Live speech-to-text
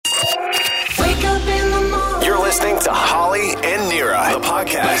Wake up in the morning. You're listening to Holly and Nira, the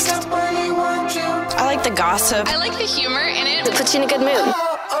podcast. I like the gossip. I like the humor in it. It puts you in a good mood.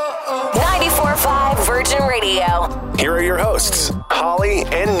 94.5 Virgin Radio. Here are your hosts, Holly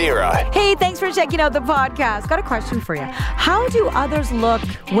and Nira. Hey, thanks for checking out the podcast. Got a question for you. How do others look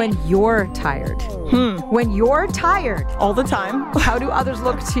when you're tired? When you're tired, All the time. how do others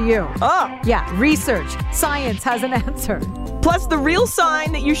look to you? Oh. Yeah, research, science has an answer. Plus, the real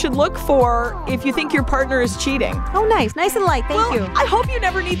sign that you should look for if you think your partner is cheating. Oh, nice. Nice and light. Thank you. I hope you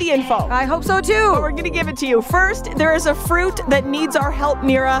never need the info. I hope so But too. we're going to give it to you. First, there is a fruit that needs our help,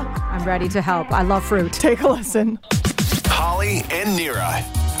 Nira. I'm ready to help. I love fruit. Take a listen. Holly and Nira.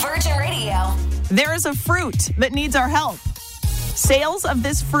 Virgin Radio. There is a fruit that needs our help. Sales of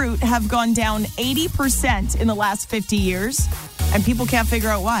this fruit have gone down 80% in the last 50 years, and people can't figure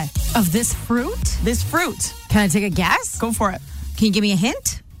out why. Of this fruit? This fruit, Can I take a guess? go for it. Can you give me a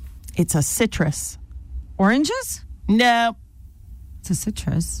hint? It's a citrus. Oranges? No. It's a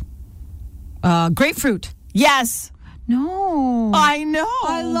citrus. Grapefruit. Yes. No. I know.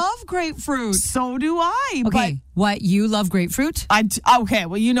 I love grapefruit. So do I. Okay, what? You love grapefruit? Okay,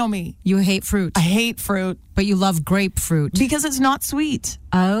 well, you know me. You hate fruit, I hate fruit but you love grapefruit. because it's not sweet.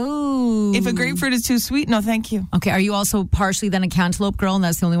 Oh. If a grapefruit is too sweet, no thank you. Okay, are you also partially then a cantaloupe girl and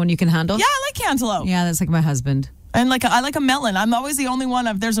that's the only one you can handle? Yeah, I like cantaloupe. Yeah, that's like my husband. And I like a melon. I'm always the only one.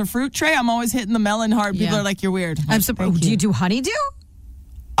 If there's a fruit tray, I'm always hitting the melon hard. People Yeah. are like, you're weird. I'm surprised. Thank Do you do honeydew?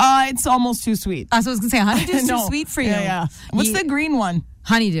 It's almost too sweet. That's what I was going to say. Honeydew's No. too sweet for you. Yeah. What's the green one?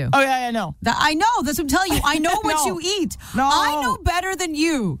 Honeydew. Oh, yeah, I know. I know. That's what I'm telling you. I know what No. you eat. No. I know better than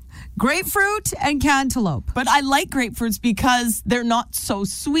you. Grapefruit and cantaloupe. But I like grapefruits because they're not so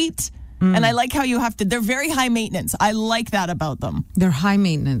sweet. And I like how they're very high maintenance. I like that about them. They're high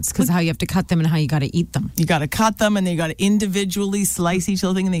maintenance because how you have to cut them and how you got to eat them. You got to cut them and then you got to individually slice each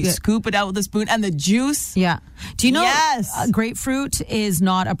little thing and then you scoop it out with a spoon and the juice. Yeah. Do you know Yes. grapefruit is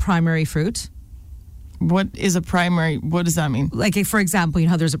not a primary fruit? What is a primary? What does that mean? Like, for example, you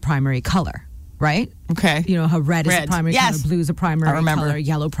know how there's a primary color, right? Okay. You know how red is a Red. primary Yes. color, blue is a primary I remember. color,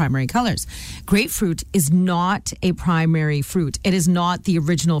 yellow primary colors. Grapefruit is not a primary fruit. It is not the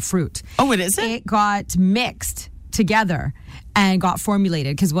original fruit. Oh, it isn't? It got mixed together and got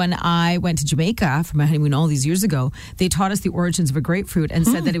formulated because when I went to Jamaica for my honeymoon all these years ago, they taught us the origins of a grapefruit and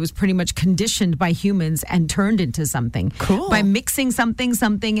said that it was pretty much conditioned by humans and turned into something. Cool. By mixing something,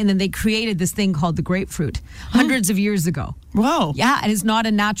 and then they created this thing called the grapefruit hundreds of years ago. Whoa. Yeah, and it's not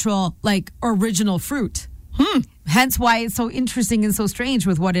a natural, original fruit. Hence why it's so interesting and so strange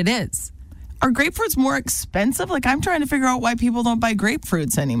with what it is. Are grapefruits more expensive? I'm trying to figure out why people don't buy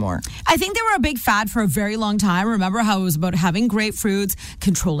grapefruits anymore. I think they were a big fad for a very long time. Remember how it was about having grapefruits,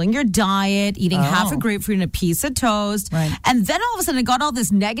 controlling your diet, eating half a grapefruit and a piece of toast. Right. And then all of a sudden it got all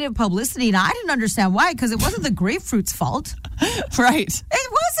this negative publicity, and I didn't understand why, because it wasn't the grapefruit's fault. Right.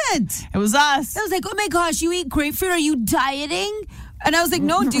 It wasn't. It was us. I was like, oh my gosh, you eat grapefruit? Are you dieting? And I was like,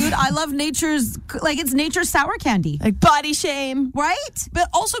 no, dude, I love it's nature's sour candy. Body shame. Right? But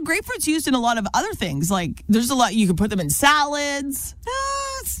also grapefruit's used in a lot of other things. There's a lot, you can put them in salads,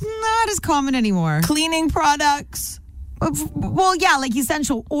 It's not as common anymore. cleaning products. Well, yeah, like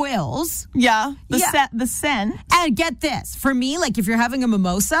essential oils. Yeah. Yeah. The scent. And get this, for me, if you're having a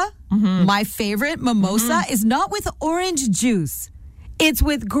mimosa, my favorite mimosa is not with orange juice. It's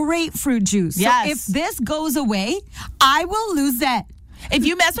with grapefruit juice. Yes. So if this goes away, I will lose it. If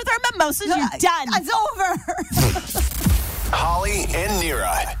you mess with our mimosas, you're done. It's over. Holly and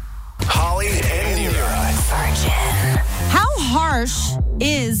Nira. Holly and Nira. Virgin. How harsh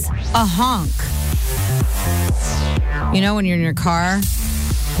is a honk? You know when you're in your car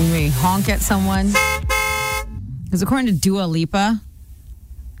and you honk at someone? Because according to Dua Lipa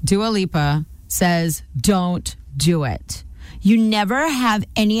says, don't do it. You never have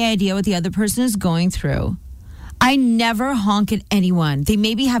any idea what the other person is going through. I never honk at anyone. They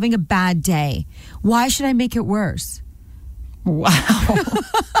may be having a bad day. Why should I make it worse? Wow.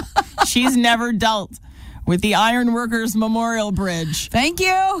 She's never dealt with the Ironworkers Memorial Bridge. Thank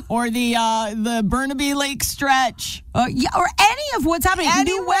you. Or the Burnaby Lake stretch. Yeah, or any of what's happening. New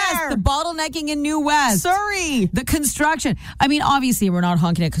Anywhere. West, the bottlenecking in New West. Surrey. The construction. I mean, obviously, we're not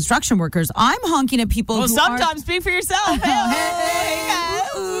honking at construction workers. I'm honking at people Well, who sometimes speak for yourself. Hey,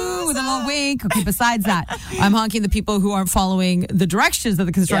 ooh, with a little wink. Okay, besides that, I'm honking the people who aren't following the directions that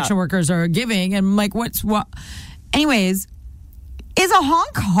the construction workers are giving. And I'm like, what? Anyways, is a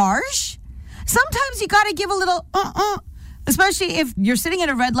honk harsh? Sometimes you got to give a little especially if you're sitting at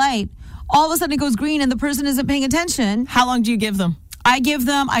a red light. All of a sudden it goes green and the person isn't paying attention. How long do you give them? I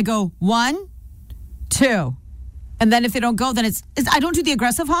go 1, 2. And then if they don't go, then it's I don't do the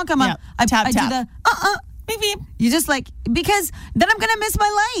aggressive honk. I Tap, do tap. the Beep, beep. You just like, because then I'm going to miss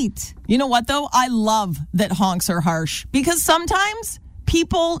my light. You know what, though? I love that honks are harsh because sometimes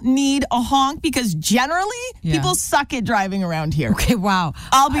people need a honk because generally people suck at driving around here. Okay, wow.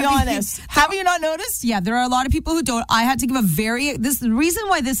 I'll be honest. Have you not noticed? Yeah, there are a lot of people who don't. I had to give the reason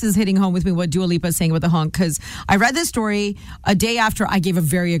why this is hitting home with me, what Dua Lipa is saying with the honk, because I read this story a day after I gave a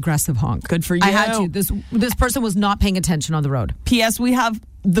very aggressive honk. Good for you. I had to. This person was not paying attention on the road. P.S. We have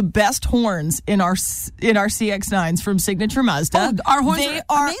the best horns in our CX-9s from Signature Mazda. Oh, our horns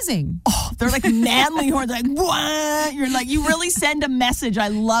are amazing. Oh, they're like manly horns. Like, what? You're like, you really send a message. I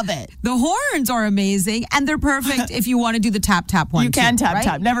love it. The horns are amazing, and they're perfect if you want to do the tap-tap one. You can too, tap, right?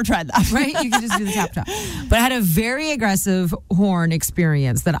 tap. Never tried that. Right? You can just do the tap-tap. But I had a very aggressive horn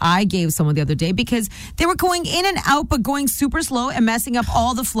experience that I gave someone the other day because they were going in and out, but going super slow and messing up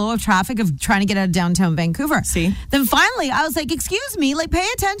all the flow of traffic of trying to get out of downtown Vancouver. See? Then finally, I was like, excuse me, like, pay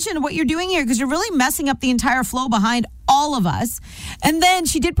attention to what you're doing here because you're really messing up the entire flow behind all of us. And then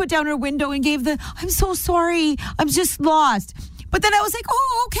she did put down her window and gave I'm so sorry, I'm just lost. But then I was like,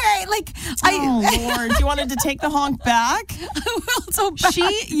 oh, okay. Like, Lord, you wanted to take the honk back? I felt so bad.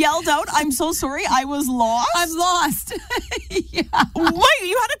 She yelled out, I'm so sorry, I was lost. I'm lost. Yeah. What?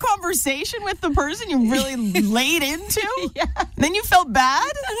 You had a conversation with the person you really laid into? Yeah. Then you felt bad?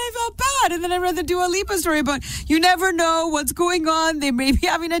 And I felt bad. And then I read the Dua Lipa story about you never know what's going on. They may be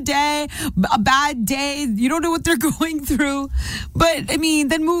having a bad day. You don't know what they're going through. But, I mean,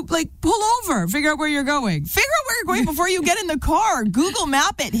 then pull over. Figure out where you're going. Figure out where you're going before you get in the car. Google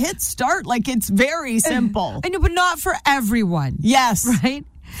map it. Hit start. Like, it's very simple. I know, but not for everyone. Yes. Right?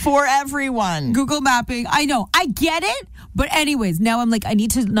 For everyone. Google mapping. I know. I get it. But anyways, now I'm like, I need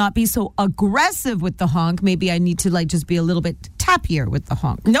to not be so aggressive with the honk. Maybe I need to just be a little bit tappier with the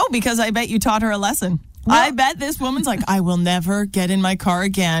honk. No, because I bet you taught her a lesson. Well, I bet this woman's like, I will never get in my car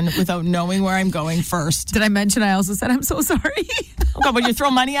again without knowing where I'm going first. Did I mention I also said I'm so sorry? Oh, but you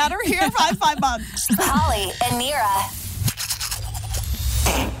throw money at her? Here, $5. Holly and Nira.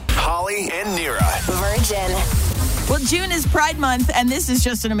 Holly and Nira. Virgin. Well, June is Pride Month, and this is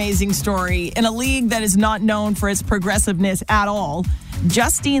just an amazing story. In a league that is not known for its progressiveness at all,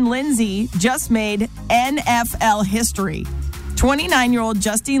 Justine Lindsay just made NFL history. 29-year-old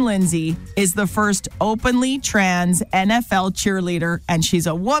Justine Lindsay is the first openly trans NFL cheerleader, and she's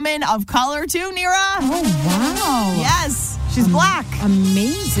a woman of color too, Nira. Oh, wow. Yes, she's black.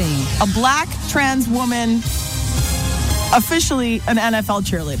 Amazing. A black trans woman, officially an NFL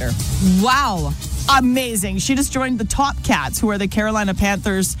cheerleader. Wow. Amazing. She just joined the Top Cats, who are the Carolina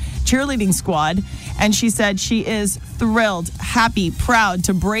Panthers cheerleading squad. And she said she is thrilled, happy, proud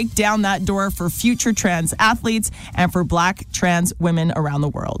to break down that door for future trans athletes and for black trans women around the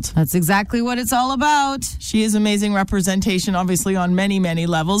world. That's exactly what it's all about. She is amazing representation, obviously, on many, many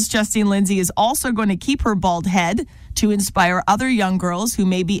levels. Justine Lindsay is also going to keep her bald head to inspire other young girls who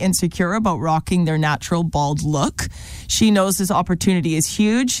may be insecure about rocking their natural bald look. She knows this opportunity is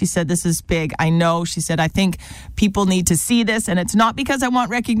huge. She said, this is big. I know. She said, I think people need to see this. And it's not because I want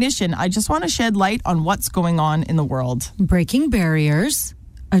recognition. I just want to shed light on what's going on in the world. Breaking barriers,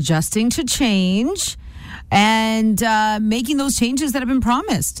 adjusting to change, and making those changes that have been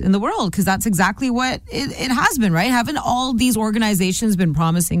promised in the world, because that's exactly what it has been, right? Haven't all these organizations been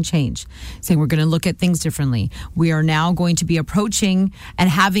promising change, saying we're going to look at things differently? We are now going to be approaching and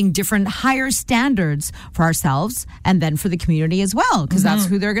having different higher standards for ourselves and then for the community as well, because that's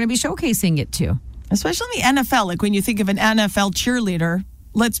who they're going to be showcasing it to. Especially in the NFL. Like when you think of an NFL cheerleader,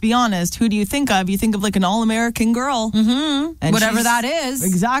 let's be honest, who do you think of? You think of like an all-American girl. Mm-hmm. And whatever that is.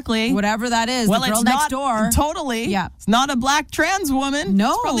 Exactly. Whatever that is. Well, the girl it's next not, door. Totally. Yeah. It's not a black trans woman.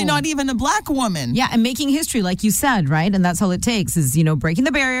 No. It's probably not even a black woman. Yeah, and making history, like you said, right? And that's all it takes is, breaking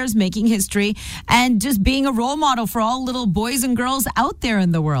the barriers, making history, and just being a role model for all little boys and girls out there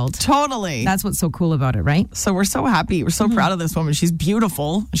in the world. Totally. That's what's so cool about it, right? So we're so happy. We're so proud of this woman. She's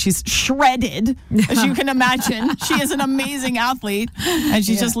beautiful. She's shredded, as you can imagine. She is an amazing athlete, and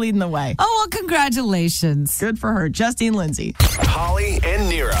she's just leading the way. Oh, well, congratulations. Good for her. Justine Lindsay. Holly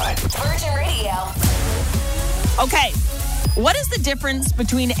and Nira. Virgin Radio. Okay, what is the difference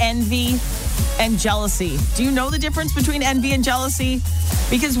between envy and jealousy? Do you know the difference between envy and jealousy?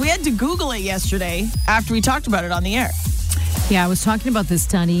 Because we had to Google it yesterday after we talked about it on the air. Yeah, I was talking about this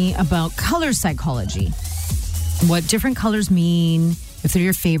study about color psychology. What different colors mean, if they're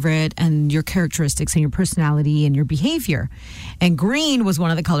your favorite, and your characteristics and your personality and your behavior. And green was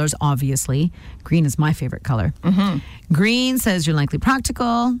one of the colors, obviously. Green is my favorite color. Mm-hmm. Green says you're likely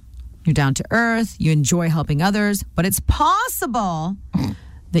practical, you're down to earth, you enjoy helping others, but it's possible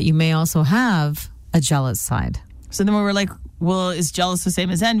that you may also have a jealous side. So then we were like, well, is jealous the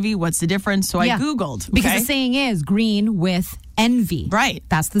same as envy? What's the difference? So I Googled. Because okay? the saying is green with envy. Right.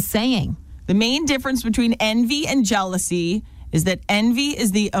 That's the saying. The main difference between envy and jealousy is that envy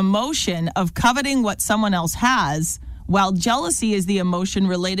is the emotion of coveting what someone else has, while jealousy is the emotion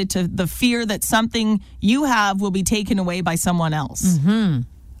related to the fear that something you have will be taken away by someone else. Mm-hmm.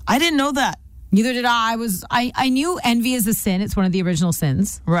 I didn't know that. Neither did I. I knew envy is a sin. It's one of the original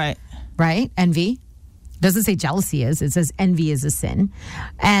sins. Right. Right? Envy. Doesn't say jealousy is. It says envy is a sin.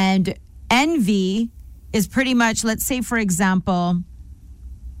 And envy is pretty much, let's say, for example,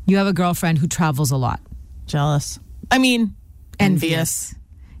 you have a girlfriend who travels a lot. Jealous. I mean, envious.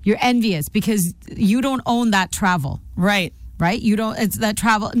 You're envious because you don't own that travel. Right. Right? You don't, it's that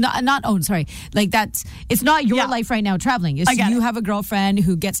travel, not own, sorry. Like that's, it's not your life right now traveling. It's you have a girlfriend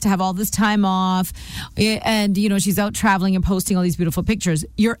who gets to have all this time off and, you know, she's out traveling and posting all these beautiful pictures.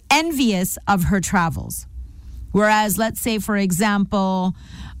 You're envious of her travels. Whereas, let's say, for example,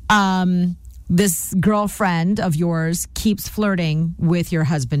 this girlfriend of yours keeps flirting with your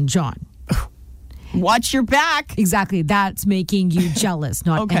husband, John. Watch your back. Exactly. That's making you jealous,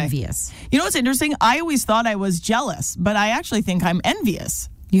 not envious. You know what's interesting? I always thought I was jealous, but I actually think I'm envious.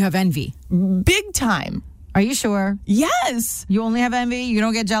 You have envy. Big time. Are you sure? Yes. You only have envy? You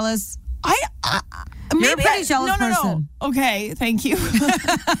don't get jealous? Maybe You're a pretty jealous person. No. Okay, thank you.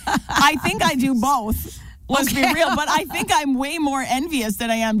 I think I do both. Let's be real, but I think I'm way more envious than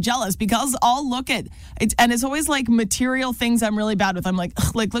I am jealous because I'll look at it, and it's always like material things I'm really bad with. I'm like,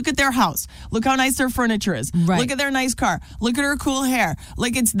 look at their house. Look how nice their furniture is. Right. Look at their nice car. Look at her cool hair.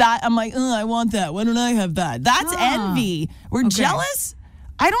 Like it's that. I'm like, I want that. Why don't I have that? That's envy. We're jealous.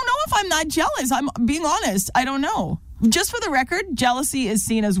 I don't know if I'm not jealous. I'm being honest. I don't know. Just for the record, jealousy is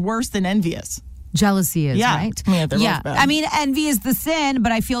seen as worse than envious. Jealousy is, right? Yeah, they're both bad. I mean, envy is the sin,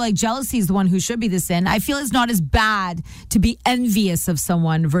 but I feel like jealousy is the one who should be the sin. I feel it's not as bad to be envious of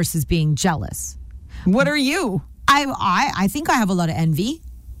someone versus being jealous. What are you? I think I have a lot of envy.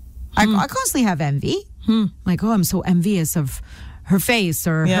 I constantly have envy. Like, I'm so envious of her face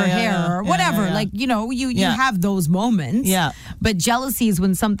or her hair or whatever. Like, you know, you have those moments. Yeah. But jealousy is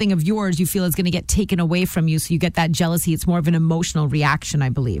when something of yours you feel is going to get taken away from you. So you get that jealousy. It's more of an emotional reaction, I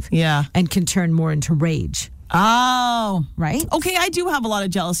believe. Yeah. And can turn more into rage. Oh. Right? Okay, I do have a lot of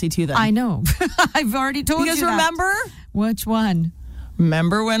jealousy too then. I know. I've already told you Because that. remember? Which one?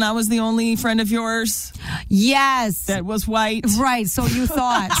 Remember when I was the only friend of yours Yes. that was white? Right, so you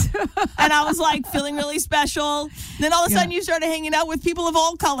thought. And I was like feeling really special. Then all of a sudden you started hanging out with people of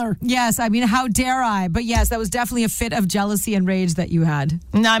all color. Yes, I mean, how dare I? But yes, that was definitely a fit of jealousy and rage that you had.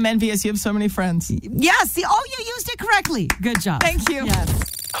 Now I'm envious. You have so many friends. Yes, you used it correctly. Good job. Thank you. Yes.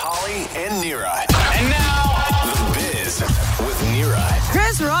 Holly and Nira. And now, The Biz with Nira.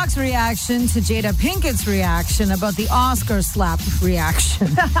 Chris Rock's reaction to Jada Pinkett's reaction about the Oscar slap reaction.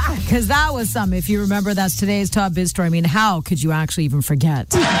 Because that was something. If you remember, that's today's top biz story. I mean, how could you actually even forget?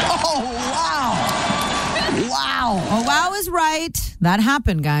 Oh, wow. Wow. Oh, wow is right. That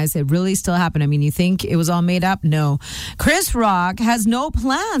happened, guys. It really still happened. I mean, you think it was all made up? No. Chris Rock has no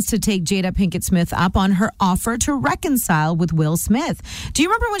plans to take Jada Pinkett Smith up on her offer to reconcile with Will Smith. Do you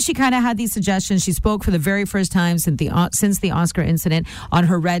remember when she kind of had these suggestions? She spoke for the very first time since the Oscar incident on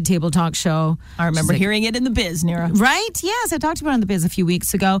her Red Table Talk show. I remember hearing it in the biz, Nira. Right? Yes, I talked about it on the biz a few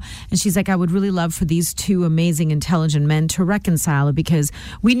weeks ago. And she's like, I would really love for these two amazing, intelligent men to reconcile because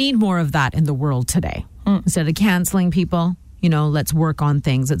we need more of that in the world today. Instead of canceling people, you know, let's work on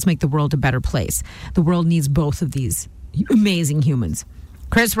things. Let's make the world a better place. The world needs both of these amazing humans.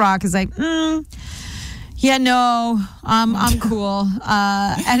 Chris Rock is like, yeah, no, I'm cool.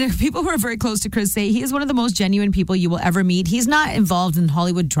 And people who are very close to Chris say he is one of the most genuine people you will ever meet. He's not involved in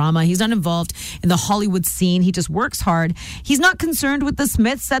Hollywood drama. He's not involved in the Hollywood scene. He just works hard. He's not concerned with the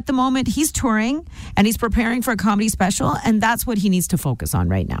Smiths at the moment. He's touring and he's preparing for a comedy special. And that's what he needs to focus on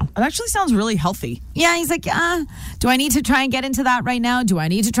right now. It actually sounds really healthy. Yeah, he's like, do I need to try and get into that right now? Do I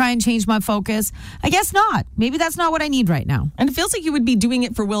need to try and change my focus? I guess not. Maybe that's not what I need right now. And it feels like he would be doing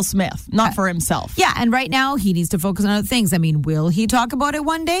it for Will Smith, not for himself. Yeah, and right now he needs to focus on other things. I mean, will he talk about it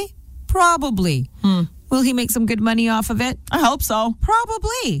one day? Probably. Will he make some good money off of it? I hope so.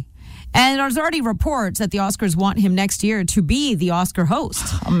 Probably. And there's already reports that the Oscars want him next year to be the Oscar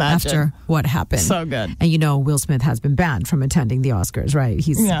host. Imagine. After what happened. So good. And you know, Will Smith has been banned from attending the Oscars, right?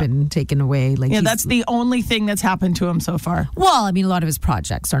 He's been taken away. Yeah, that's the only thing that's happened to him so far. Well, I mean, a lot of his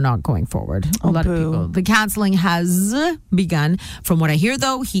projects are not going forward. A lot of people. The canceling has begun. From what I hear,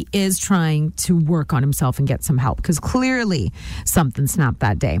 though, he is trying to work on himself and get some help because clearly something snapped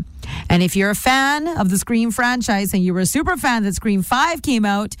that day. And if you're a fan of the Scream franchise and you were a super fan that Scream 5 came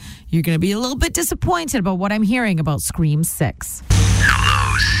out, you're you're going to be a little bit disappointed about what I'm hearing about Scream 6.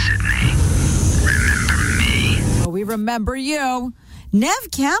 Hello, Sydney. Remember me? Well, we remember you. Neve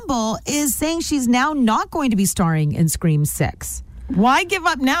Campbell is saying she's now not going to be starring in Scream 6. Why give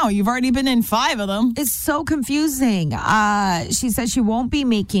up now? You've already been in 5 of them. It's so confusing. She says she won't be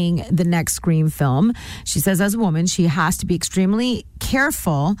making the next Scream film. She says as a woman, she has to be extremely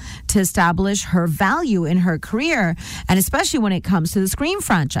careful to establish her value in her career, and especially when it comes to the Scream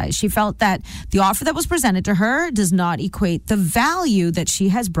franchise. She felt that the offer that was presented to her does not equate the value that she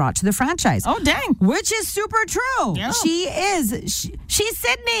has brought to the franchise. Oh, dang. Which is super true. Yeah. She's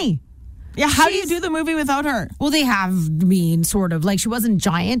Sydney. Yeah, how do you do the movie without her? Well, they have sort of, like, she wasn't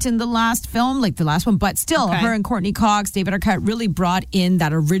giant in the last film, like the last one, but still, Okay. her and Courtney Cox, David Arquette really brought in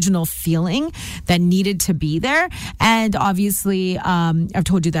that original feeling that needed to be there. And obviously, I've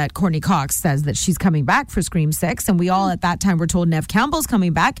told you that Courtney Cox says that she's coming back for Scream 6, and we all at that time were told Neve Campbell's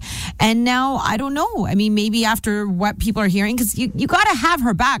coming back. And now, I don't know. I mean, maybe after what people are hearing, because you got to have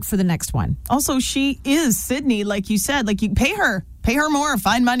her back for the next one. Also, she is Sydney, like you said. Like, you pay her. Pay her more.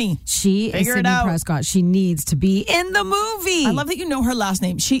 Find money. She is Figure it Sydney out. Prescott. She needs to be in the movie. I love that you know her last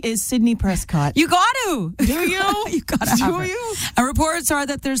name. She is Sydney Prescott. You got to. Do you? You got to. Do you? And reports are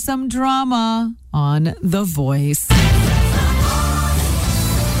that there's some drama on The Voice.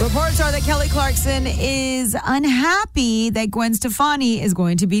 Reports are that Kelly Clarkson is unhappy that Gwen Stefani is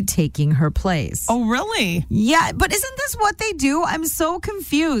going to be taking her place. Oh, really? Yeah, but isn't this what they do? I'm so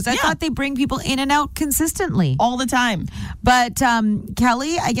confused. I thought they bring people in and out consistently. All the time. But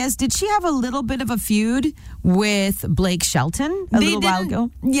Kelly, I guess, did she have a little bit of a feud with Blake Shelton a little while ago?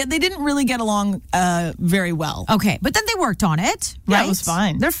 Yeah, they didn't really get along very well. Okay, but then they worked on it, right? Yeah, it was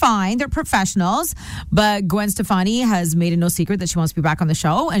fine. They're fine. They're professionals. But Gwen Stefani has made it no secret that she wants to be back on the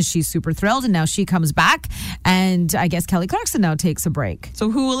show, and she's super thrilled, and now she comes back, and I guess Kelly Clarkson now takes a break.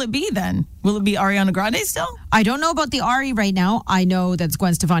 So who will it be then? Will it be Ariana Grande still? I don't know about the Ari right now. I know that's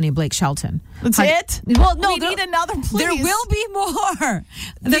Gwen Stefani and Blake Shelton. That's it? Well, no, we need another, please. There will be more.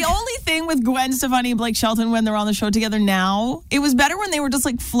 The only thing with Gwen Stefani and Blake Shelton when they're on the show together now, it was better when they were just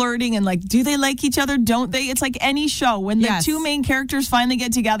like flirting and like, do they like each other? Don't they? It's like any show. When the Yes. two main characters finally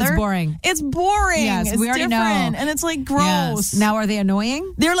get together. It's boring. It's boring. Yes, it's we already different. know. And it's like gross. Yes. Now, are they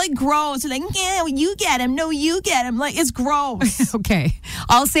annoying? They're like gross. They're like, yeah, you get him. No, you get him. Like, it's gross. Okay.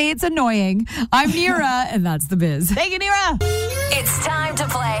 I'll say it's annoying. I'm Nira, and that's The Biz. Thank you, Nira. It's time to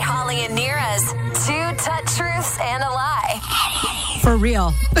play Holly and Nira's Two Truths and a Lie. For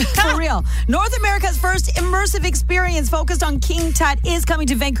real. For real. North America's first immersive experience focused on King Tut is coming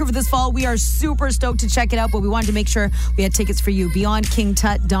to Vancouver this fall. We are super stoked to check it out, but we wanted to make sure we had tickets for you.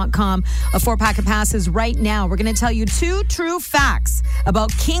 BeyondKingTut.com. A 4-pack of passes right now. We're going to tell you 2 true facts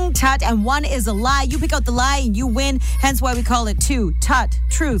about King Tut, and 1 is a lie. You pick out the lie and you win. Hence why we call it 2 Tut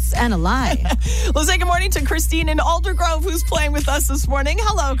Truths and a Lie. Let's say good morning to Christine in Aldergrove, who's playing with us this morning.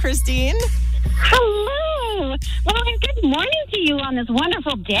 Hello, Christine. Hello. Well, and good morning to you on this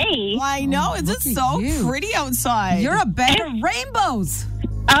wonderful day. I know. It's just look so at you. pretty outside. You're a bed of rainbows.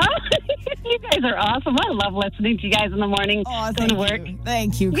 Oh, you guys are awesome. I love listening to you guys in the morning Oh, going to work.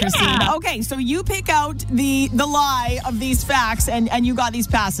 Thank you, Christine. Yeah. Okay, so you pick out the lie of these facts, and you got these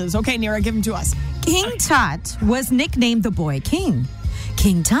passes. Okay, Nira, give them to us. King Tut was nicknamed the Boy King.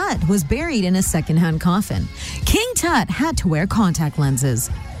 King Tut was buried in a secondhand coffin. King Tut had to wear contact lenses.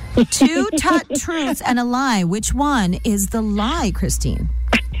 2 Tut truths and a lie. Which one is the lie, Christine?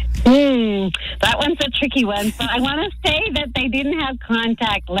 That one's a tricky one. So I want to say that they didn't have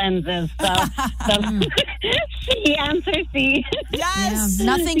contact lenses. So C, answer C. Yes.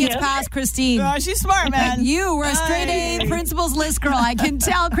 Nothing gets Yeah. past Christine. Oh, she's smart, man. You were a straight A Hey. principal's list girl. I can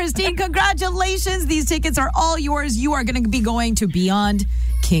tell. Christine, congratulations. These tickets are all yours. You are going to be going to Beyond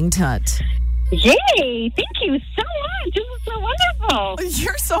King Tut. Yay. Thank you so much. This is so wonderful.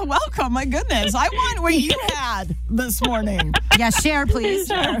 You're so welcome. My goodness. I want what you had this morning. Yeah, share, please.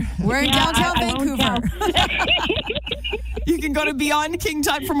 We're in downtown I won't Vancouver. You can go to Beyond King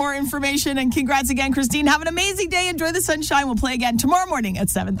Tut for more information. And congrats again, Christine. Have an amazing day. Enjoy the sunshine. We'll play again tomorrow morning at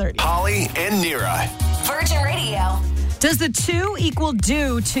 7:30. Holly and Nira. Virgin Radio. Does the 2 equal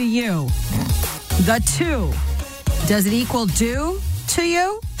do to you? The 2. Does it equal do to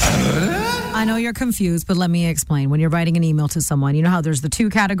you? I know you're confused, but let me explain. When you're writing an email to someone, you know how there's the 2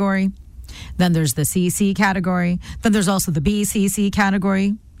 category, then there's the CC category, then there's also the BCC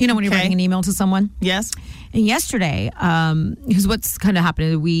category. You know, when you're Okay. writing an email to someone. Yes. And yesterday, here's what's kind of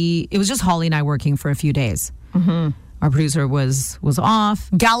happened. It was just Holly and I working for a few days. Mm-hmm. Our producer was off,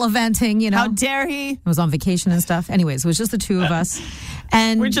 gallivanting, How dare he? was on vacation and stuff. Anyways, it was just the 2 of us.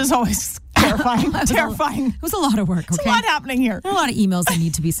 And Which is always cool. Terrifying. Terrifying. It was a lot of work. There's a lot happening here. There are a lot of emails that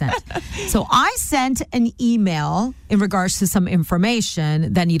need to be sent. So I sent an email in regards to some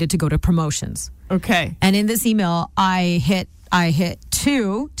information that needed to go to promotions. Okay. And in this email, I hit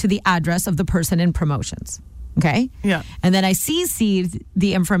 2 to the address of the person in promotions. Okay? Yeah. And then I CC'd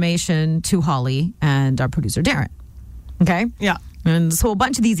the information to Holly and our producer, Darren. Okay? Yeah. And so a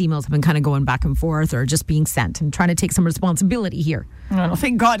bunch of these emails have been kind of going back and forth or just being sent and trying to take some responsibility here. I don't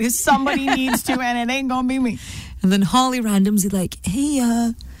think God is somebody needs to, and it ain't going to be me. And then Holly randomly like, hey,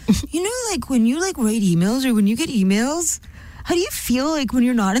 you know, like when you like write emails or when you get emails, how do you feel like when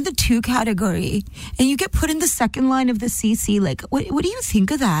you're not in the 2 category and you get put in the second line of the CC? Like, what do you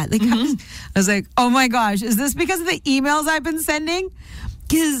think of that? Like, I was like, oh my gosh, is this because of the emails I've been sending?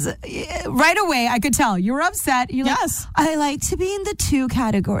 Because right away I could tell you were upset. You're yes. Like, I like to be in the 2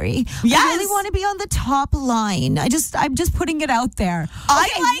 category. Yes. I really want to be on the top line. I'm just putting it out there.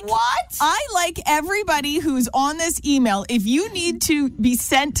 I like everybody who's on this email. If you need to be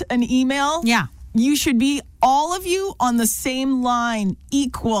sent an email, yeah, you should be all of you on the same line,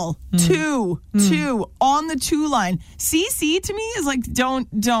 equal, 2 on the 2 line. CC to me is like don't.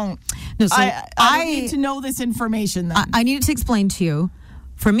 No, so I need to know this information. Then I needed to explain to you.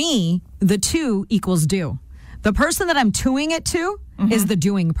 For me, the 2 equals do. The person that I'm 2ing it to is the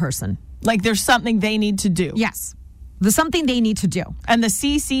doing person. Like there's something they need to do. Yes. There's something they need to do. And the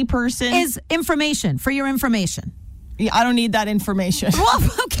CC person is information, for your information. Yeah, I don't need that information. Well,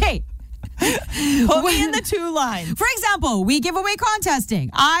 okay. Put me in the 2 line. For example, we give away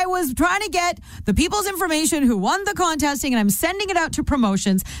contesting. I was trying to get the people's information who won the contesting, and I'm sending it out to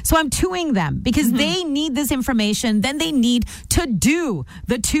promotions. So I'm 2ing them because they need this information. Then they need to do.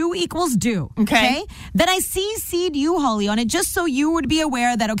 The 2 equals do. Okay? Then I CC'd you, Holly, on it just so you would be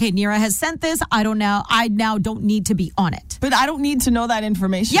aware that, okay, Nira has sent this. I now don't need to be on it. But I don't need to know that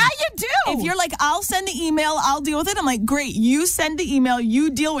information. Yeah, you do. If you're like, I'll send the email, I'll deal with it. I'm like, great. You send the email, you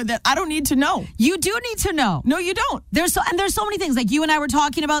deal with it. I don't need to know. You do need to know. No, you don't. There's so many things. Like you and I were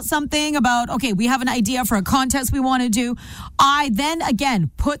talking about something about, okay, we have an idea for a contest we want to do. I then again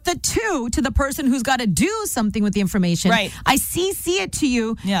put the 2 to the person who's got to do something with the information. Right. I CC it to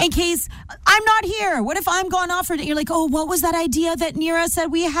you in case I'm not here. What if I'm gone off for it? You're like, oh, what was that idea that Nira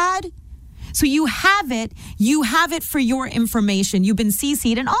said we had? So you have it for your information. You've been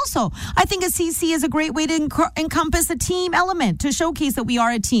CC'd. And also, I think a CC is a great way to encompass a team element, to showcase that we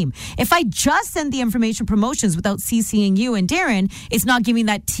are a team. If I just send the information promotions without CCing you and Darren, it's not giving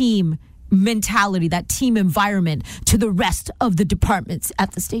that team mentality, that team environment to the rest of the departments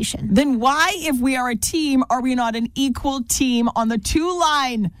at the station. Then why, if we are a team, are we not an equal team on the 2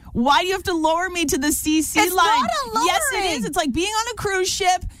 line? Why do you have to lower me to the CC line? It's not a lowering. Yes, it is. It's like being on a cruise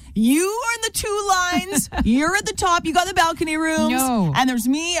ship. You are in the 2 lines. You're at the top. You got the balcony rooms. No. And there's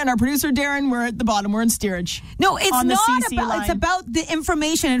me and our producer, Darren. We're at the bottom. We're in steerage. No, it's on not the CC about, line. it's about the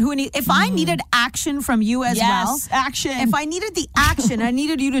information and who need. If I needed action from you as well. Action. If I needed the action, I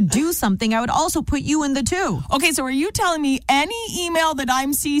needed you to do something, I would also put you in the 2. Okay, so are you telling me any email that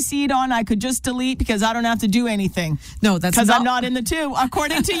I'm CC'd on, I could just delete because I don't have to do anything? No, that's because I'm not in the 2.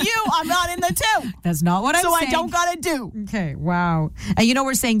 According to you, I'm not in the 2. That's not what I'm saying. So I don't got to do. Okay, wow. And you know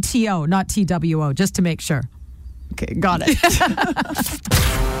we're saying TO, not TWO, just to make sure. Okay, got it.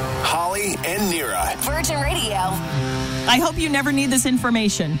 Holly and Nira. Virgin Radio. I hope you never need this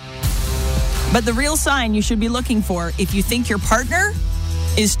information. But the real sign you should be looking for if you think your partner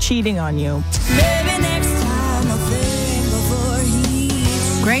is cheating on you.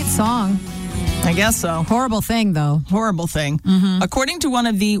 Great song. I guess so. Horrible thing, though. Horrible thing. According to one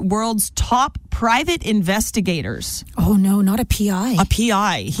of the world's top private investigators. Oh, no, not a PI. A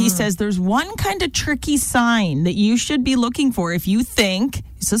PI. He says there's one kind of tricky sign that you should be looking for if you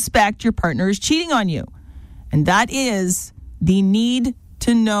suspect your partner is cheating on you. And that is the need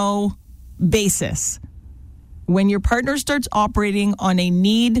to know basis. When your partner starts operating on a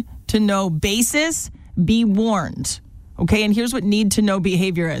need to know basis, be warned. Okay, and here's what need to know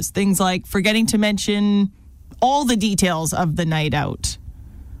behavior is. Things like forgetting to mention all the details of the night out.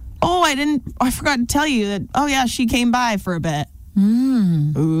 Oh, I forgot to tell you that, oh yeah, she came by for a bit.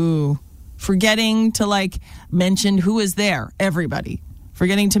 Ooh. Forgetting to mention who is there, everybody.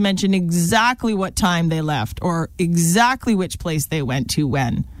 Forgetting to mention exactly what time they left or exactly which place they went to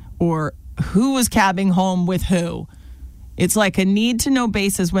when or who was cabbing home with who. It's like a need to know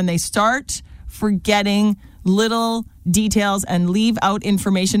basis when they start forgetting little details and leave out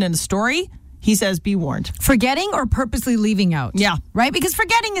information in a story. he says be warned. Forgetting or purposely leaving out? Yeah. Right? Because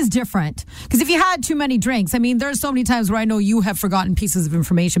forgetting is different. Because if you had too many drinks, I mean, there's so many times where I know you have forgotten pieces of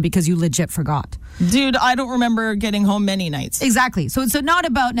information because you legit forgot. Dude, I don't remember getting home many nights. Exactly. So it's not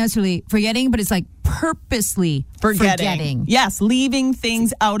about necessarily forgetting, but it's like purposely forgetting. Yes, leaving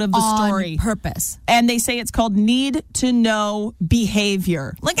things out of the On story. purpose. And they say it's called need to know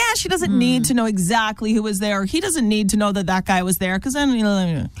behavior. Like, she doesn't need to know exactly who was there. He doesn't need to know that guy was there because then,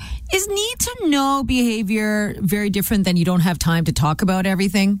 Is need to know behavior very different than you don't have time to talk about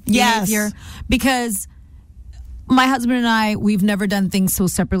everything? Yes. Behavior? Because my husband and I, we've never done things so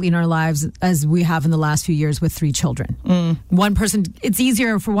separately in our lives as we have in the last few years with 3 children. One person, it's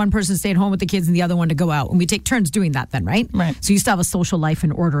easier for one person to stay at home with the kids and the other one to go out. And we take turns doing that then, right? Right. So you still have a social life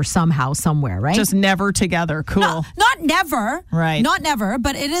in order somehow, somewhere, right? just never together. Cool. Not never. Right. Not never,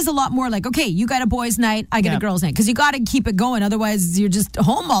 but it is a lot more like, okay, you got a boys' night, I get a Yep. girls' night. Because you got to keep it going. Otherwise, you're just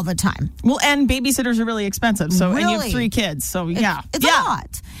home all the time. Well, and babysitters are really expensive. So, and you have Really? 3 kids. So, yeah. It's a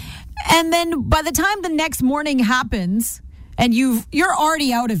lot. And then by the time the next morning happens and you're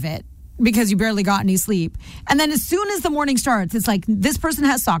already out of it because you barely got any sleep. And then as soon as the morning starts, it's like this person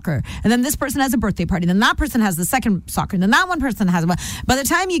has soccer and then this person has a birthday party. Then that person has the second soccer and then that one person has one. By the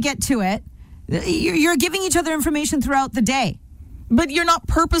time you get to it, you're giving each other information throughout the day. But you're not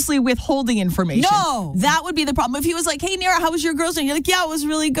purposely withholding information. No. That would be the problem. If he was like, hey, Nira, how was your girls' night? You're like, yeah, it was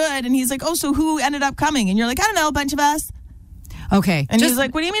really good. And he's like, oh, so who ended up coming? And you're like, I don't know, a bunch of us. Okay. And he's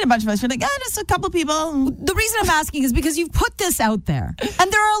like, what do you mean a bunch of us? You're like, just a couple people. The reason I'm asking is because you've put this out there.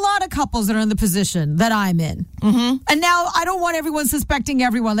 And there are a lot of couples that are in the position that I'm in. Mm-hmm. And now I don't want everyone suspecting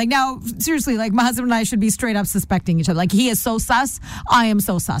everyone. Like now, seriously, like my husband and I should be straight up suspecting each other. Like he is so sus. I am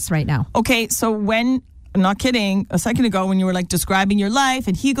so sus right now. Okay, so when, I'm not kidding, a second ago when you were like describing your life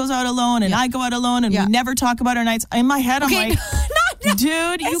and he goes out alone and I go out alone and we never talk about our nights, in my head I'm like,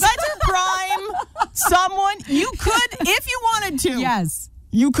 dude, you guys are prime. Someone, you could, if you wanted to. Yes.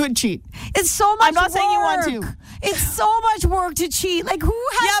 You could cheat. It's so much I'm not work. saying you want to. It's so much work to cheat. Like who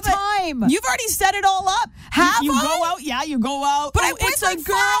has time? You've already set it all up. Have you I? go out, you go out. But Oh, I'm with it's a like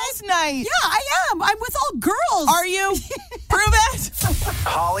girls' night. Yeah, I am. I'm with all girls. Are you? Prove it.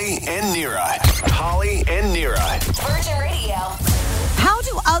 Holly and Nira. Holly and Nira. Virgin Radio. How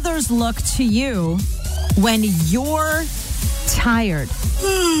do others look to you when you're tired?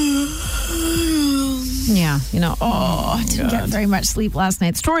 Yeah, I didn't get very much sleep last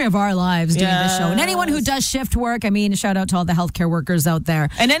night. Story of our lives doing this show. And anyone who does shift work, I mean, shout out to all the healthcare workers out there.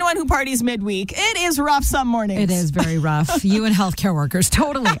 And anyone who parties midweek, it is rough some mornings. It is very rough. You and healthcare workers,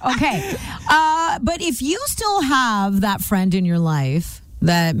 totally. Okay. But if you still have that friend in your life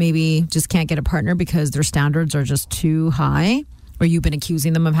that maybe just can't get a partner because their standards are just too high, or you've been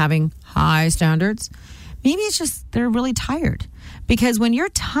accusing them of having high standards, maybe it's just they're really tired. Because when you're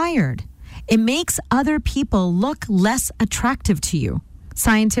tired, it makes other people look less attractive to you,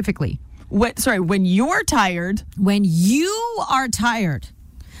 scientifically. When you're tired. When you are tired,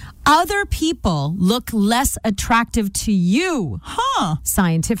 other people look less attractive to you.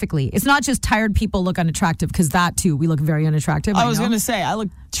 Scientifically. It's not just tired people look unattractive, because that too, we look very unattractive. I was going to say, I look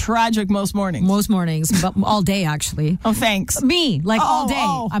tragic most mornings. Most mornings, but all day actually. Oh, thanks. Me, like all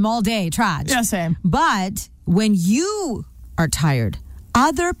day. I'm all day trash. Yeah, same. But when you are tired,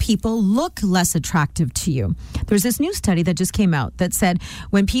 other people look less attractive to you. There's this new study that just came out that said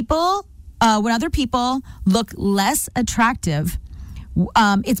when other people look less attractive,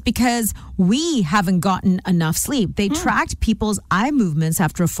 it's because we haven't gotten enough sleep. They tracked people's eye movements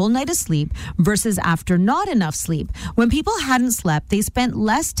after a full night of sleep versus after not enough sleep. When people hadn't slept, they spent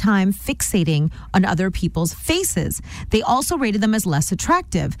less time fixating on other people's faces. They also rated them as less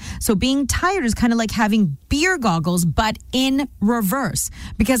attractive. So being tired is kind of like having beer goggles, but in reverse,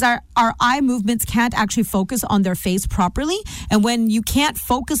 because our eye movements can't actually focus on their face properly. And when you can't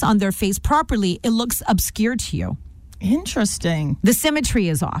focus on their face properly, it looks obscure to you. Interesting. The symmetry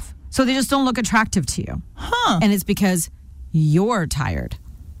is off. So they just don't look attractive to you. And it's because you're tired.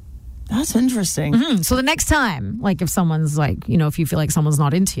 That's interesting. So the next time, like if someone's like, if you feel like someone's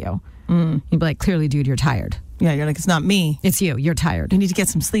not into you, you'd be like, clearly, dude, you're tired. Yeah, you're like, it's not me. It's you. You're tired. You need to get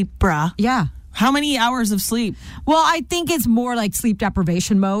some sleep, brah. Yeah. How many hours of sleep? Well, I think it's more like sleep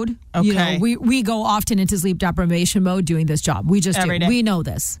deprivation mode. Okay. We go often into sleep deprivation mode doing this job. We just Every do. day. We know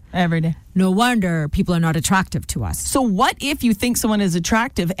this. Every day. No wonder people are not attractive to us. So what if you think someone is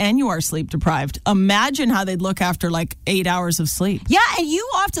attractive and you are sleep deprived? Imagine how they'd look after like 8 hours of sleep. Yeah, and you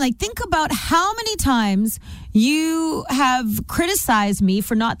often think about how many times you have criticized me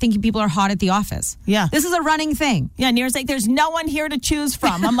for not thinking people are hot at the office. Yeah. This is a running thing. Yeah, Nira's like, there's no one here to choose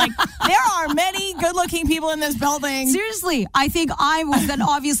from. I'm like, there are many good-looking people in this building. Seriously, I think I was then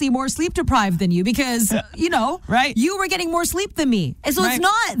obviously more sleep deprived than you because, Right. you were getting more sleep than me. And so Right. it's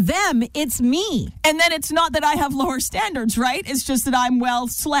not them, it's me. And then it's not that I have lower standards, right? It's just that I'm well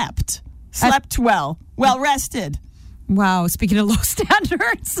slept. Slept well rested. Wow, speaking of low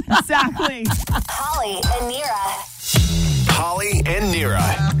standards. Exactly. Holly and Nira. Holly and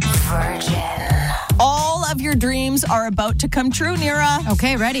Nira. Virgin. All of your dreams are about to come true, Nira.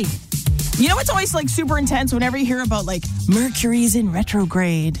 Okay, ready. You know, it's always like super intense whenever you hear about like Mercury's in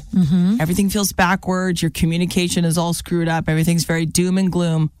retrograde. Mm-hmm. Everything feels backwards. Your communication is all screwed up. Everything's very doom and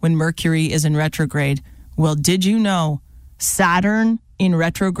gloom when Mercury is in retrograde. Well, did you know Saturn in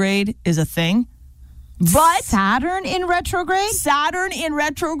retrograde is a thing? But Saturn in retrograde? Saturn in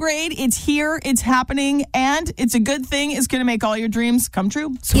retrograde, it's here, it's happening, and it's a good thing. It's going to make all your dreams come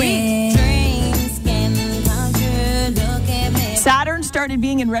true. Sweet. Saturn started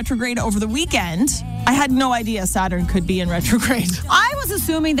being in retrograde over the weekend. I had no idea Saturn could be in retrograde. I was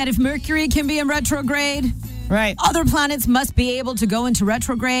assuming that if Mercury can be in retrograde, Right. other planets must be able to go into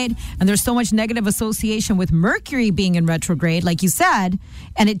retrograde. And there's so much negative association with Mercury being in retrograde, like you said,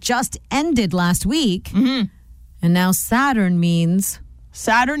 and it just ended last week. Mm-hmm. And now Saturn means...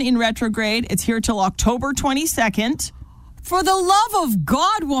 Saturn in retrograde. It's here till October 22nd. For the love of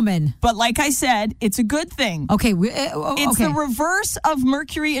God, woman. But like I said, it's a good thing. Okay. It's the reverse of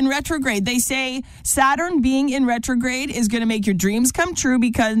Mercury in retrograde. They say Saturn being in retrograde is going to make your dreams come true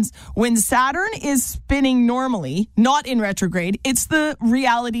because when Saturn is spinning normally, not in retrograde, it's the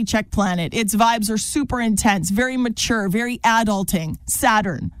reality check planet. Its vibes are super intense, very mature, very adulting.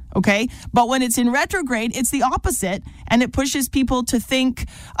 Saturn. Okay. But when it's in retrograde, it's the opposite. And it pushes people to think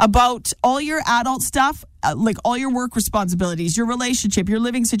about all your adult stuff, like all your work responsibilities, your relationship, your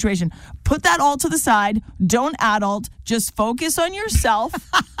living situation. Put that all to the side. Don't adult. Just focus on yourself.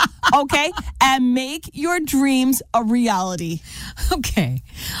 Okay. And make your dreams a reality. Okay.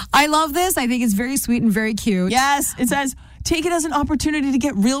 I love this. I think it's very sweet and very cute. Yes. It says, take it as an opportunity to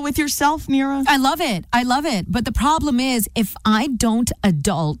get real with yourself, Nira. I love it. I love it. But the problem is, if I don't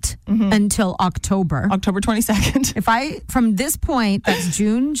adult until October, October 22nd. if I, from this point, that's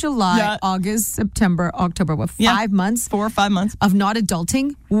June, July, Yeah. August, September, October, what, 5 months 4 or 5 months. of not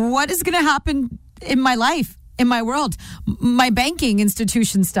adulting, what is going to happen in my life? In my world, my banking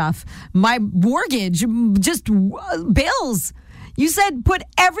institution stuff, my mortgage, just bills. You said put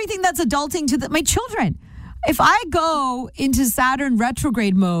everything that's adulting to my children. If I go into Saturn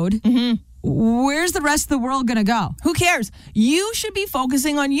retrograde mode, where's the rest of the world going to go? Who cares? You should be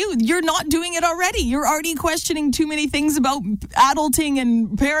focusing on you. You're not doing it already. You're already questioning too many things about adulting and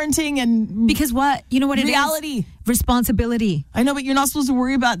parenting and Because what? You know what it is? reality. Responsibility. I know, but you're not supposed to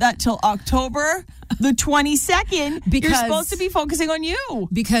worry about that till October the 22nd. Because- you're supposed to be focusing on you.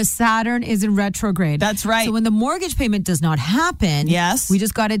 Because Saturn is in retrograde. That's right. So when the mortgage payment does not happen, Yes. we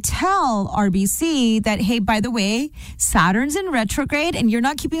just got to tell RBC that, hey, by the way, Saturn's in retrograde and you're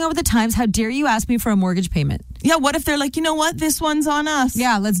not keeping up with the times. How dare you ask me for a mortgage payment? Yeah, what if they're like, you know what? This one's on us.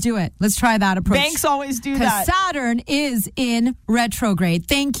 Yeah, let's do it. Let's try that approach. Banks always do Because that. Saturn is in retrograde.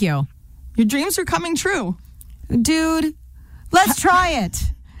 Thank you. Your dreams are coming true. Dude, let's try it.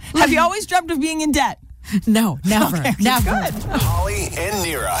 Have you always dreamt of being in debt? No, never. Okay, never. good. Holly and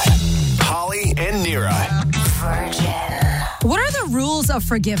Nira. Holly and Nira. Virgin. What are the rules of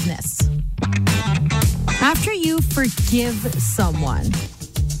forgiveness? After you forgive someone,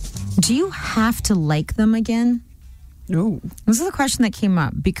 do you have to like them again? No. This is a question that came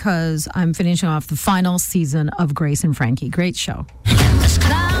up because I'm finishing off the final season of Grace and Frankie. Great show.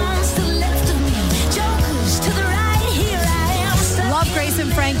 Love Grace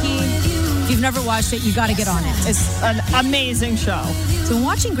and Frankie. If you've never watched it, you got to get on it. It's an amazing show. So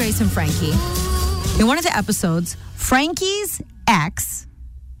watching Grace and Frankie, in one of the episodes, Frankie's ex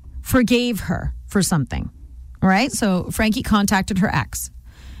forgave her for something. All right? So Frankie contacted her ex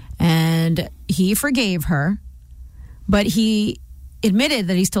and he forgave her, but he admitted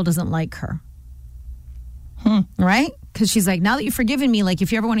that he still doesn't like her. Right? Because she's like, now that you've forgiven me, like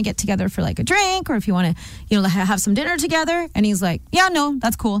if you ever want to get together for like a drink or if you want to, you know, have some dinner together. And he's like, yeah, no,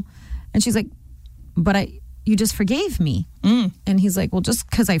 that's cool. And she's like, but you just forgave me. And he's like, well, just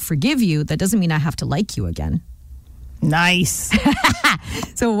because I forgive you, that doesn't mean I have to like you again. Nice.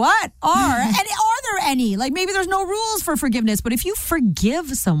 So what are there any? Like maybe there's no rules for forgiveness, but if you forgive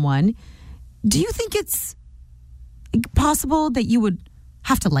someone, do you think it's possible that you would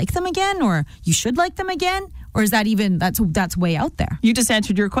have to like them again or you should like them again? Or is that even, that's way out there? You just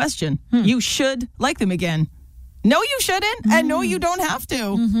answered your question. You should like them again. No, you shouldn't. And no, you don't have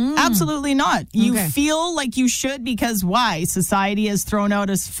to. Absolutely not. You feel like you should because why? Society has thrown out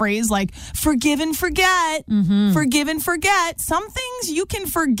a phrase like forgive and forget. Forgive and forget. Some things you can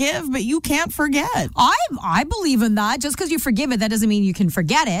forgive, but you can't forget. I believe in that. Just because you forgive it, that doesn't mean you can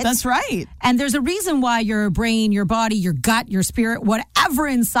forget it. That's right. And there's a reason why your brain, your body, your gut, your spirit, whatever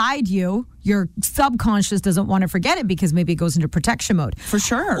inside you, your subconscious doesn't want to forget it because maybe it goes into protection mode. For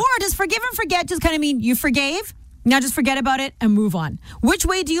sure. Or does forgive and forget just kind of mean you forgave? Now just forget about it and move on. Which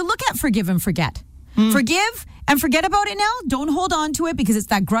way do you look at forgive and forget? Forgive and forget about it now? Don't hold on to it because it's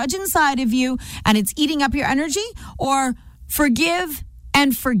that grudge inside of you and it's eating up your energy? Or forgive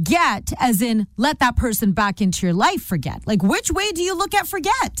and forget as in let that person back into your life forget? Like which way do you look at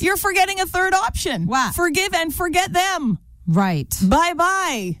forget? You're forgetting a third option. What? Forgive and forget them. Right.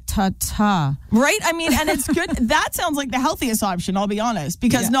 Bye-bye. Ta-ta. Right? I mean, and it's good. That sounds like the healthiest option, I'll be honest.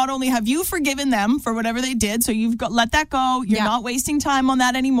 Because not only have you forgiven them for whatever they did, so you've got let that go. You're not wasting time on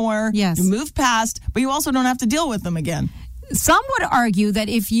that anymore. Yes. You move past, but you also don't have to deal with them again. Some would argue that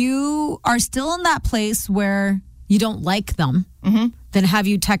if you are still in that place where you don't like them, then have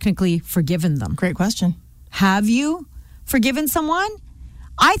you technically forgiven them? Great question. Have you forgiven someone?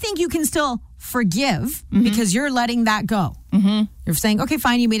 I think you can still forgive because you're letting that go. You're saying, okay,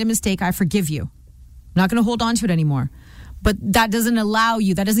 fine, you made a mistake. I forgive you. I'm not going to hold on to it anymore. But that doesn't allow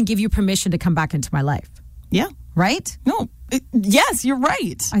you, that doesn't give you permission to come back into my life. Yeah. Right? No. Yes, you're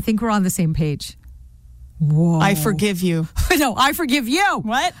right. I think we're on the same page. Whoa. I forgive you. No, I forgive you.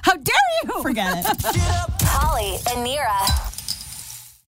 What? How dare you? Forget it. Holly and Nira.